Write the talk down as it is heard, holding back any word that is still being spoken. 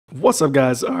What's up,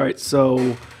 guys? All right,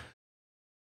 so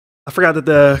I forgot that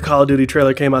the Call of Duty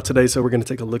trailer came out today, so we're gonna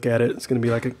take a look at it. It's gonna be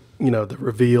like a, the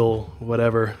reveal,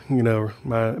 whatever,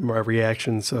 my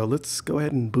reaction. So let's go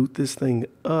ahead and boot this thing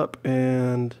up,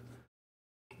 and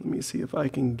let me see if I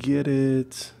can get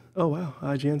it. Oh wow,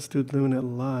 IGN's still doing it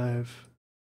live.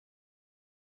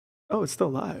 Oh, it's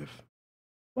still live.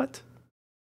 What?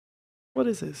 What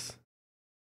is this?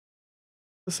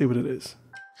 Let's see what it is.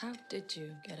 How did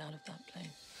you get out of that plane?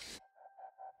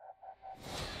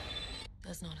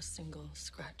 There's not a single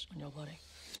scratch on your body.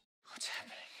 What's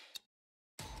happening?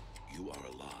 You are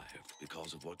alive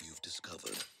because of what you've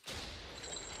discovered.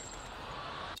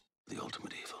 The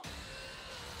ultimate evil.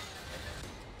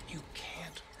 You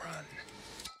can't run.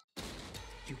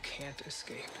 You can't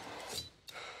escape.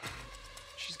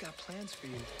 She's got plans for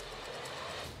you.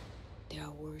 There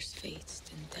are worse fates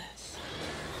than death.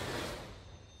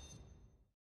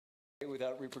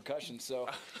 Without repercussions, so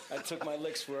I took my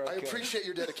licks where I could. I appreciate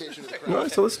your dedication to the All craft.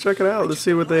 right, so let's check it out. Let's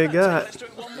see what they got. Let's do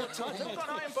it one more time.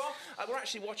 We're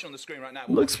actually watching on the screen right now.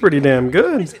 Looks pretty damn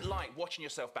good. What is it like watching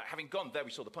yourself back? Having gone there,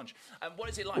 we saw the punch. And what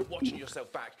is it like watching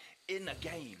yourself back in a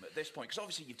game at this point? Because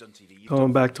obviously you've done TV.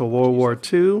 Going back to World War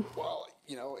II. Well,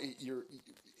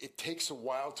 it takes a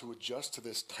while to adjust to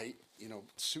this tight,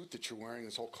 suit that you're wearing.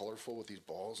 It's all colorful with these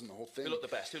balls and the whole thing. Who looked the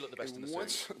best? Who looked the best in the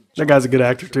suit? That guy's a good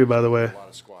actor too, by the way. A lot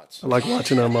of squats. I like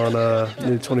watching him on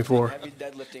New 24. Heavy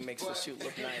deadlifting makes the suit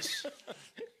look nice.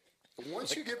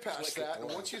 Once you get past that, and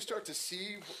once you start to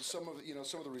see some of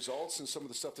the results and some of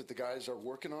the stuff that the guys are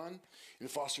working on in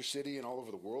Foster City and all over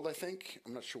the world, I think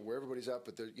I'm not sure where everybody's at,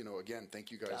 but again,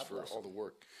 thank you guys for all the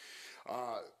work.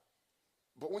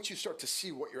 But once you start to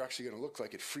see what you're actually going to look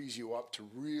like, it frees you up to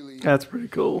really. That's pretty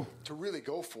cool. To really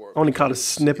go for it. I only caught a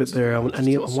snippet there. I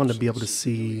wanted to be able to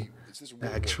see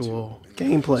the actual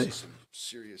gameplay.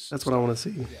 That's what I want to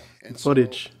see. And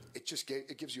footage.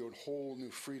 It gives you a whole new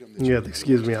freedom. Yeah,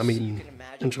 excuse me. I'm eating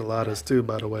enchiladas too,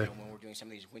 by the way. When we're doing some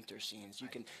of these winter scenes, you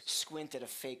can squint at a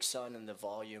fake sun and the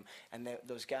volume, and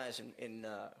those guys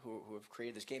who have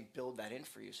created this game build that in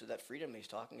for you. So that freedom he's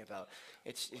talking about,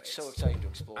 it's so exciting to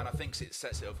explore. And I think it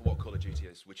sets it up for what Call of Duty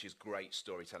is, which is great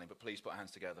storytelling. But please put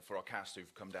hands together for our cast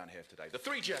who've come down here today. The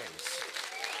 3Js.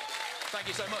 Thank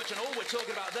you so much. And all we're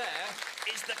talking about there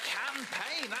is the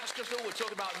campaign. That's just all we're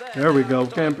talking about there. There we go.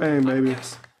 Campaign, baby.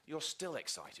 You're still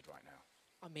excited right now.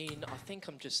 I mean, I think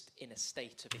I'm just in a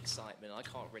state of excitement. I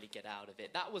can't really get out of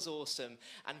it. That was awesome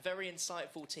and very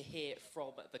insightful to hear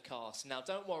from the cast. Now,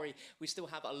 don't worry, we still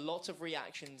have a lot of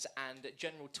reactions and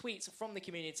general tweets from the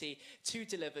community to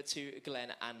deliver to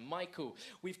Glenn and Michael.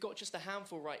 We've got just a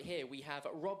handful right here. We have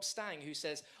Rob Stang, who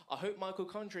says, I hope Michael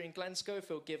Condrey and Glenn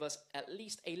Schofield give us at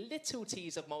least a little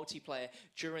tease of multiplayer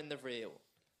during the reveal.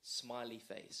 Smiley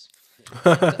face.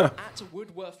 And at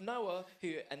Woodworth Noah,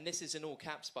 and this is in all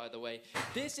caps, by the way,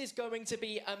 this is going to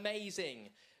be amazing.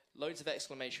 Loads of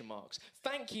exclamation marks.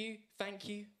 Thank you, thank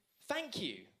you, thank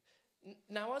you.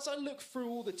 Now, as I look through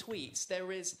all the tweets,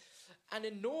 there is an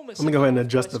enormous. Let me go ahead and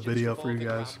adjust the video for you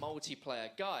guys.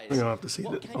 Multiplayer, guys. You don't have to see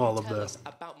all of us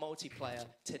about multiplayer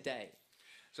today?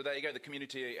 So there you go, the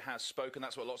community has spoken.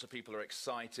 That's what lots of people are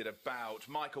excited about.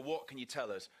 Michael, what can you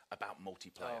tell us about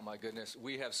multiplayer? Oh my goodness,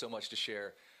 we have so much to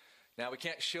share. Now, we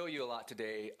can't show you a lot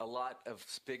today, a lot of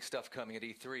big stuff coming at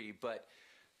E3, but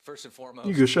first and foremost,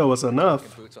 you can show us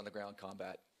enough. Boots on the ground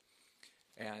combat.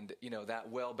 And, that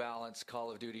well-balanced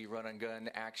Call of Duty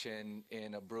run-and-gun action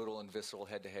in a brutal and visceral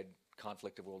head-to-head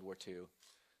conflict of World War II.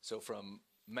 So from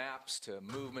maps to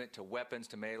movement to weapons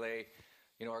to melee,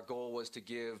 our goal was to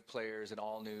give players an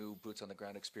all-new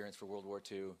boots-on-the-ground experience for World War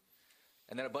II.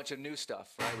 And then a bunch of new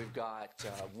stuff, right? We've got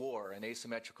war, an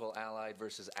asymmetrical allied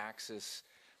versus Axis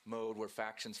mode where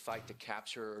factions fight to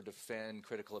capture or defend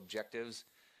critical objectives.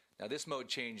 Now, this mode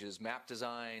changes map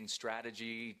design,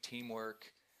 strategy,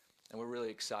 teamwork, and we're really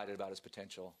excited about its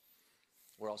potential.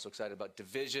 We're also excited about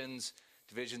Divisions.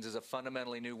 Divisions is a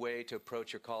fundamentally new way to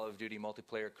approach your Call of Duty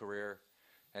multiplayer career.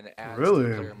 And it adds to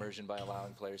player immersion by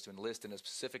allowing players to enlist in a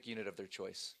specific unit of their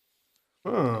choice.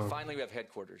 And finally, we have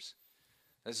Headquarters.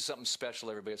 This is something special,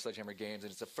 everybody, at Sledgehammer Games,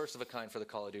 and it's the first of a kind for the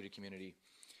Call of Duty community.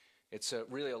 It's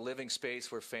really a living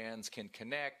space where fans can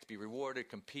connect, be rewarded,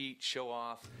 compete, show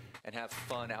off, and have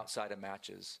fun outside of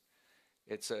matches.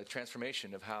 It's a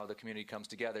transformation of how the community comes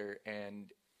together, and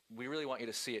we really want you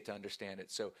to see it to understand it.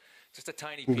 So just a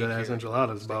tiny peek Good ass here.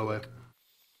 enchiladas, by the way.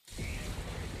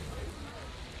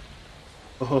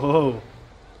 Oh,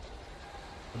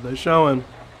 what are they showing?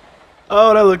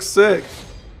 Oh, that looks sick.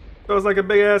 That was like a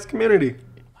big ass community.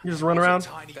 You just run around.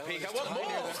 Tiny peek. That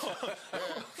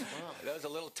was a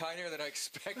little tinier than I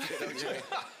expected.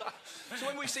 So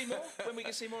when we see more, when we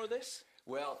can see more of this?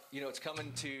 Well, you know, it's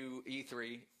coming to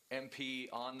E3. MP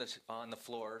on the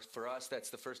floor. For us, that's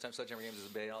the first time Sledgehammer Games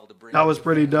has been able to bring. That was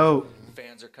pretty dope.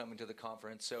 Fans are coming to the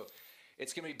conference, so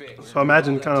it's gonna be big. So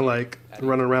imagine kind of like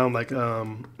running around like It's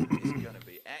gonna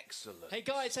be excellent. Hey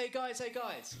guys.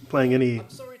 playing any I'm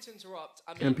sorry to interrupt.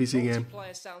 I mean, NPC game.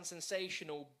 multiplayer sounds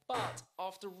sensational, but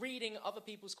after reading other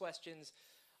people's questions,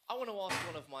 I want to ask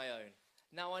one of my own.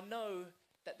 Now I know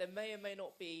that there may or may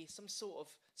not be some sort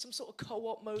of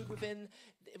co-op mode within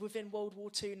World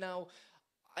War II. Now,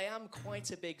 I am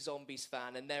quite a big zombies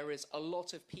fan, and there is a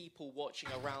lot of people watching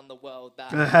around the world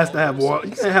that It has to have war.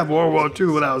 You can't have World War II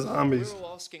without zombies. We're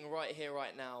all asking right here,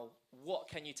 right now, what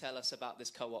can you tell us about this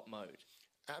co-op mode?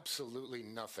 Absolutely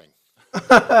nothing.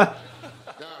 No.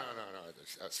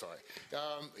 Sorry.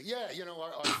 Yeah, you know,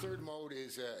 our third mode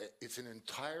is it's an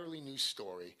entirely new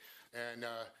story, and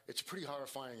it's a pretty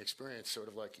horrifying experience, sort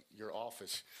of like your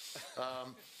office.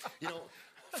 You know,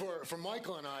 for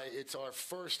Michael and I, it's our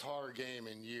first horror game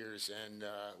in years, and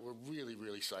we're really,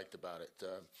 really psyched about it.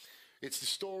 It's the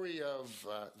story of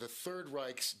the Third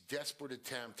Reich's desperate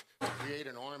attempt to create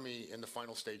an army in the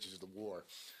final stages of the war.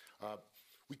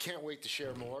 We can't wait to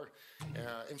share more.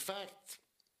 In fact,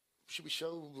 should we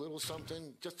show a little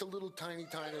something? Just a little tiny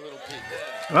little peek.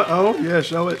 Uh-oh. Yeah,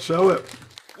 show it.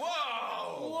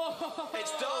 Whoa!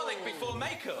 It's darling before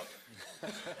makeup.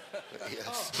 Yes.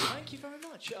 Oh, thank you very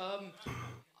much.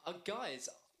 Guys,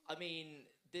 I mean,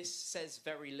 this says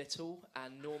very little,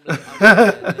 and normally I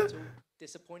would be a little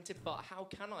disappointed, but how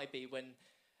can I be when,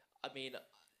 I mean,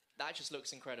 that just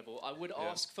looks incredible. I would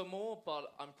ask for more,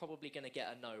 but I'm probably going to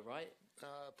get a no, right?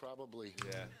 Probably.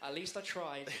 Yeah. At least I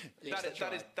tried.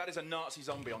 That is a Nazi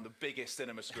zombie on the biggest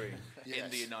cinema screen in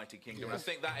the United Kingdom. And I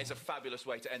think that is a fabulous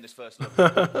way to end this first look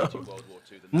at World War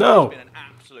II. No. It's been an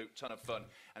absolute ton of fun,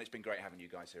 and it's been great having you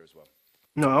guys here as well.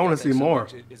 No, I want to see Thanks so more.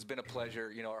 much. It's been a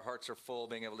pleasure. You know, our hearts are full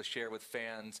being able to share with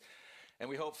fans, and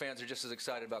we hope fans are just as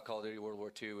excited about Call of Duty World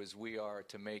War II as we are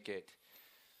to make it.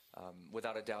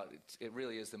 Without a doubt, it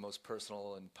really is the most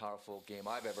personal and powerful game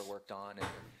I've ever worked on. And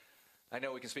I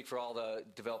know we can speak for all the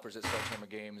developers at Sledgehammer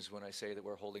Games when I say that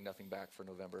we're holding nothing back for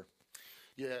November.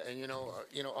 Yeah, and you know,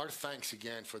 our thanks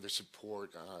again for the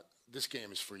support. This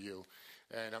game is for you,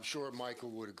 and I'm sure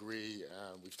Michael would agree.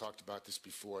 We've talked about this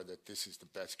before, that this is the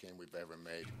best game we've ever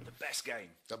made. The best game.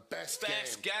 The best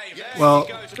game. Yes. Well,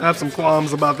 I have some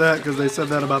qualms about that because they said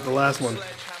that about the last one.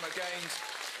 Sledgehammer Games.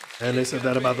 And they said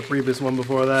that about the previous one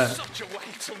before that. Such a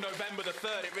wait till November the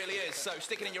 3rd, it really is. So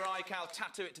stick it in your eye, Cal,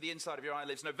 tattoo it to the inside of your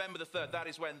eyelids. November the 3rd, that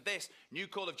is when this new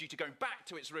Call of Duty, going back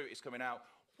to its root, is coming out.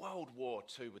 World War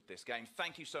II with this game.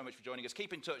 Thank you so much for joining us.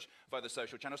 Keep in touch via the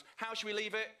social channels. How should we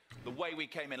leave it? The way we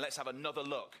came in. Let's have another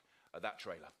look at that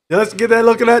trailer. Yeah, let's get that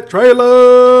look at that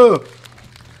trailer.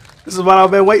 This is what I've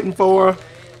been waiting for.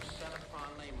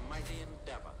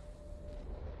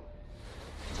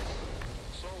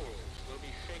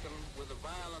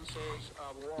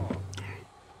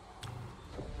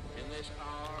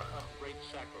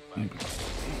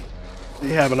 They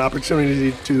have an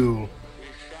opportunity to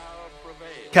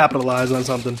capitalize on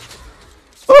something.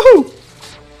 Woohoo!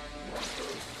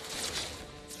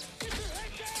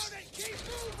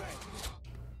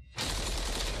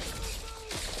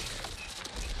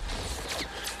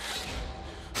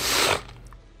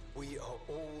 We are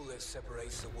all that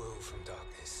separates the world from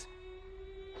darkness.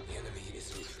 The enemy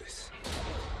is ruthless.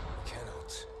 We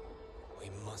cannot, we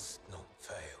must not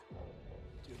fail.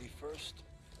 Duty first.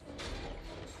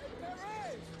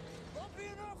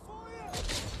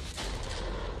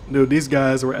 Dude, these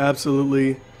guys were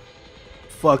absolutely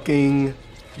fucking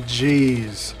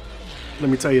G's. Let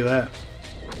me tell you that.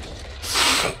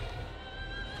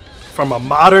 From a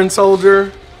modern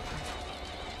soldier,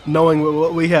 knowing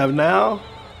what we have now,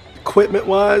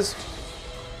 equipment-wise,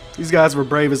 these guys were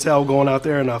brave as hell going out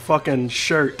there in a fucking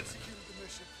shirt.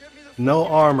 No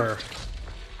armor.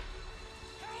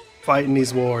 Fighting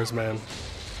these wars, man.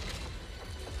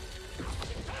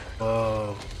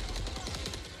 Whoa.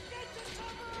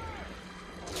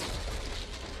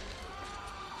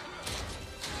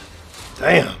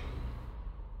 Damn.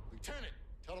 Lieutenant,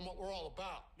 tell them what we're all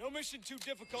about. No mission too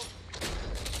difficult.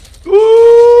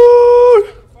 Ooh.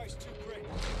 Sacrifice too great.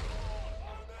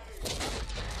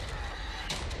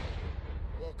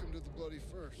 Welcome to the bloody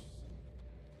first.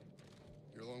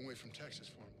 You're a long way from Texas,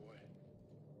 farm boy.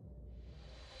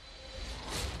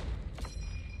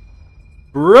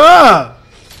 Bruh.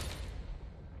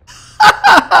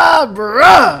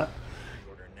 Bruh.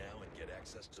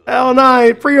 Hell no, I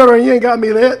ain't pre-ordering. You ain't got me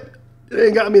that. You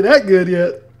ain't got me that good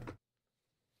yet.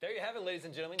 There you have it, ladies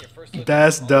and gentlemen. Your first look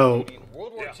That's at dope.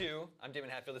 World War II. I'm Damon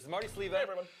Hatfield. This is Marty Sleva. Hey,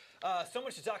 everyone. So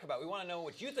much to talk about. We want to know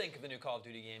what you think of the new Call of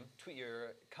Duty game. Tweet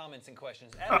your comments and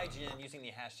questions at IGN using the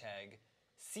hashtag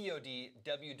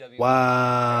CODWW2.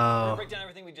 Wow. We're going to break down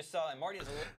everything we just saw, and Marty has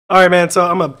a little... All right, man. So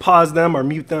I'm going to pause them or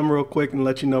mute them real quick and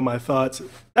let you know my thoughts.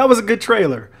 That was a good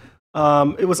trailer.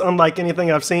 It was unlike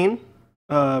anything I've seen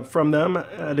from them.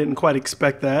 I didn't quite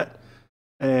expect that.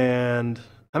 And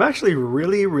I'm actually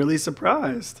really, really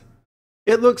surprised.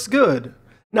 It looks good.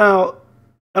 Now,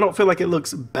 I don't feel like it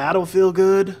looks Battlefield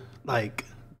good. Like,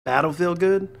 Battlefield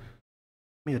good.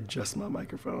 Let me adjust my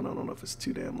microphone. I don't know if it's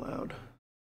too damn loud.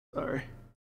 Sorry.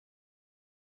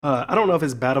 I don't know if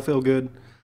it's Battlefield good,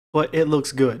 but it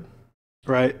looks good,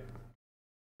 right?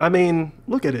 I mean,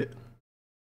 look at it.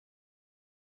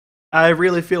 I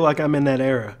really feel like I'm in that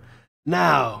era.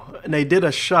 Now, and they did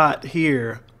a shot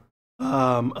here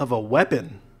of a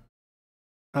weapon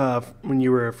when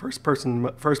you were first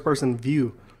person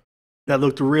view that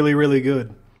looked really, really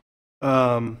good.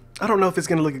 I don't know if it's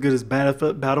gonna look as good as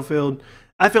Battlefield.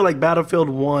 I feel like Battlefield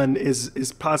 1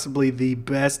 is possibly the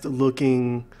best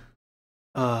looking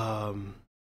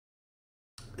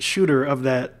shooter of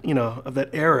that, of that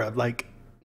era, like,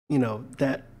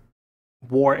 that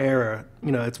war era.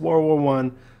 It's World War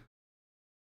One,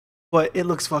 but it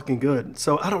looks fucking good.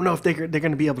 So I don't know if they're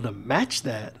going to be able to match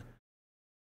that.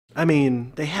 I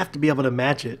mean, they have to be able to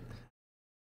match it.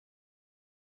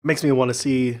 Makes me want to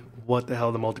see what the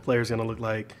hell the multiplayer is going to look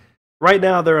like. Right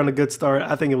now, they're on a good start.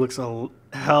 I think it looks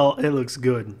it looks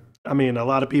good. I mean, a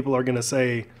lot of people are going to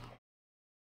say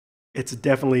it's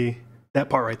definitely, that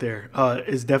part right there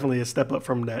is definitely a step up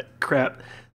from that crap,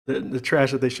 the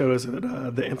trash that they showed us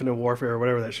at the Infinite Warfare or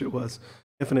whatever that shit was.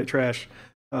 Infinite trash.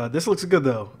 This looks good,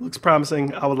 though. Looks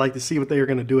promising. I would like to see what they are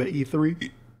going to do at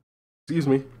E3. Excuse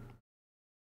me.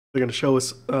 They're going to show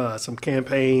us some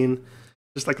campaign,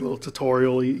 just like a little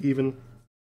tutorial even,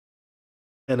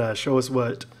 and show us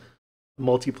what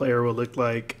multiplayer will look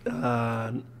like.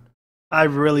 I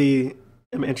really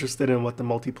am interested in what the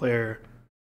multiplayer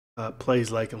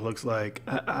plays like and looks like.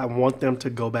 I want them to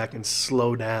go back and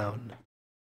slow down.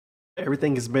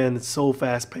 Everything has been so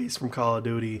fast paced from Call of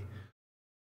Duty.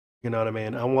 You know what I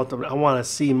mean? I want to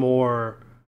see more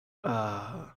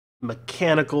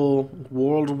mechanical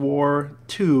World War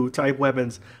II type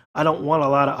weapons. I don't want a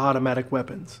lot of automatic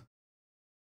weapons.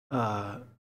 I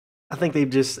think they've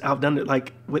just outdone it.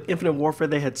 Like with Infinite Warfare,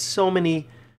 they had so many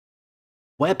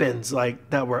weapons like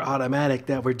that were automatic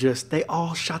that were just, they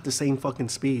all shot the same fucking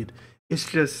speed. It's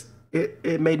just,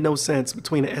 it made no sense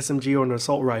between an SMG or an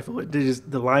assault rifle.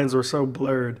 The lines were so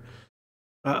blurred.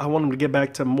 I want them to get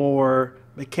back to more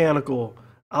mechanical.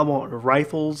 I want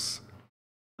rifles,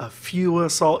 a few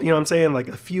assault, what I'm saying? Like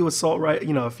a few assault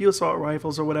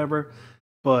rifles or whatever,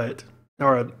 but,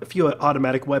 or a few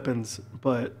automatic weapons,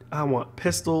 but I want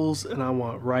pistols and I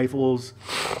want rifles.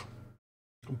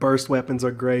 Burst weapons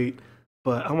are great,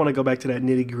 but I want to go back to that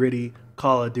nitty gritty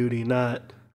Call of Duty,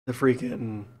 not the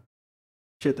freaking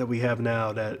shit that we have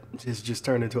now that is just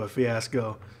turned into a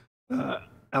fiasco.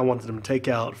 I want them to take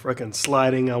out freaking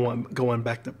sliding. I want going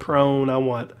back to prone. I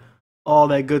want all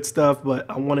that good stuff, but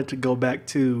I want it to go back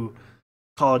to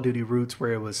Call of Duty roots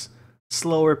where it was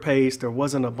slower paced. There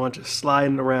wasn't a bunch of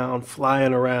sliding around,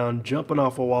 flying around, jumping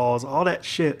off of walls, all that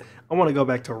shit. I want to go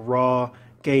back to raw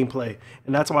gameplay.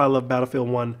 And that's why I love Battlefield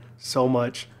 1 so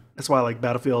much. That's why I like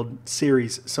Battlefield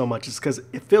series so much. It's because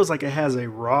it feels like it has a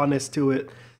rawness to it.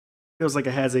 It feels like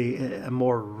it has a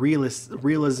more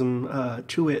realism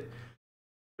to it.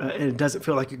 And it doesn't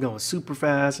feel like you're going super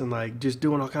fast and like just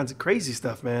doing all kinds of crazy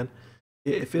stuff, man.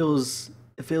 It feels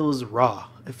raw.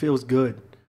 It feels good.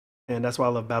 And that's why I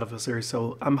love Battlefield series.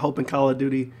 So I'm hoping Call of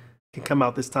Duty can come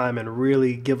out this time and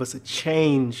really give us a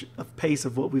change of pace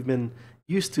of what we've been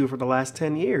used to for the last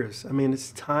 10 years. I mean,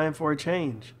 it's time for a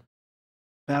change.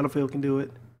 Battlefield can do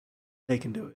it. They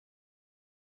can do it.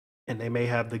 And they may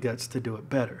have the guts to do it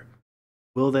better.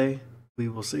 Will they? We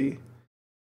will see.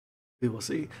 We will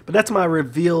see. But that's my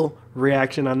reveal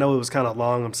reaction. I know it was kind of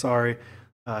long. I'm sorry.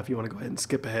 If you want to go ahead and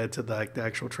skip ahead to the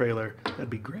actual trailer, that'd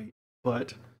be great.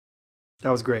 But that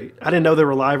was great. I didn't know they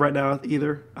were live right now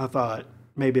either. I thought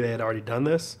maybe they had already done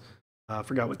this. I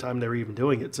forgot what time they were even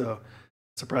doing it. So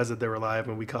surprised that they were live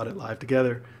and we caught it live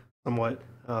together somewhat.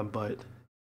 But if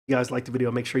you guys like the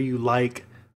video, make sure you like.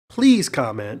 Please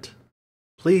comment.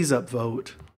 Please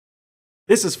upvote.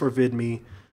 This is for VidMe.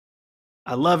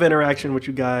 I love interaction with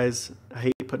you guys. I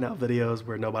hate putting out videos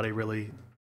where nobody really,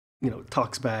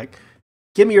 talks back.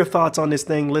 Give me your thoughts on this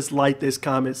thing. Let's light this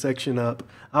comment section up.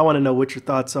 I want to know what your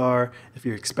thoughts are, if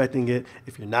you're expecting it,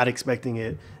 if you're not expecting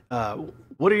it.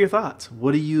 What are your thoughts?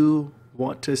 What do you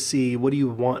want to see? What do you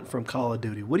want from Call of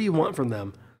Duty? What do you want from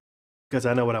them? because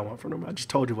I know what I want from them. I just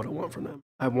told you what I want from them.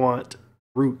 I want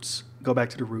roots. Go back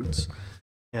to the roots,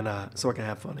 and so I can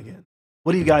have fun again.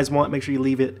 What do you guys want? Make sure you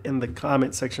leave it in the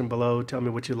comment section below. Tell me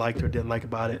what you liked or didn't like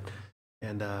about it.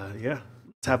 And yeah,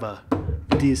 let's have a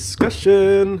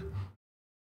discussion.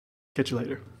 Catch you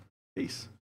later. Peace.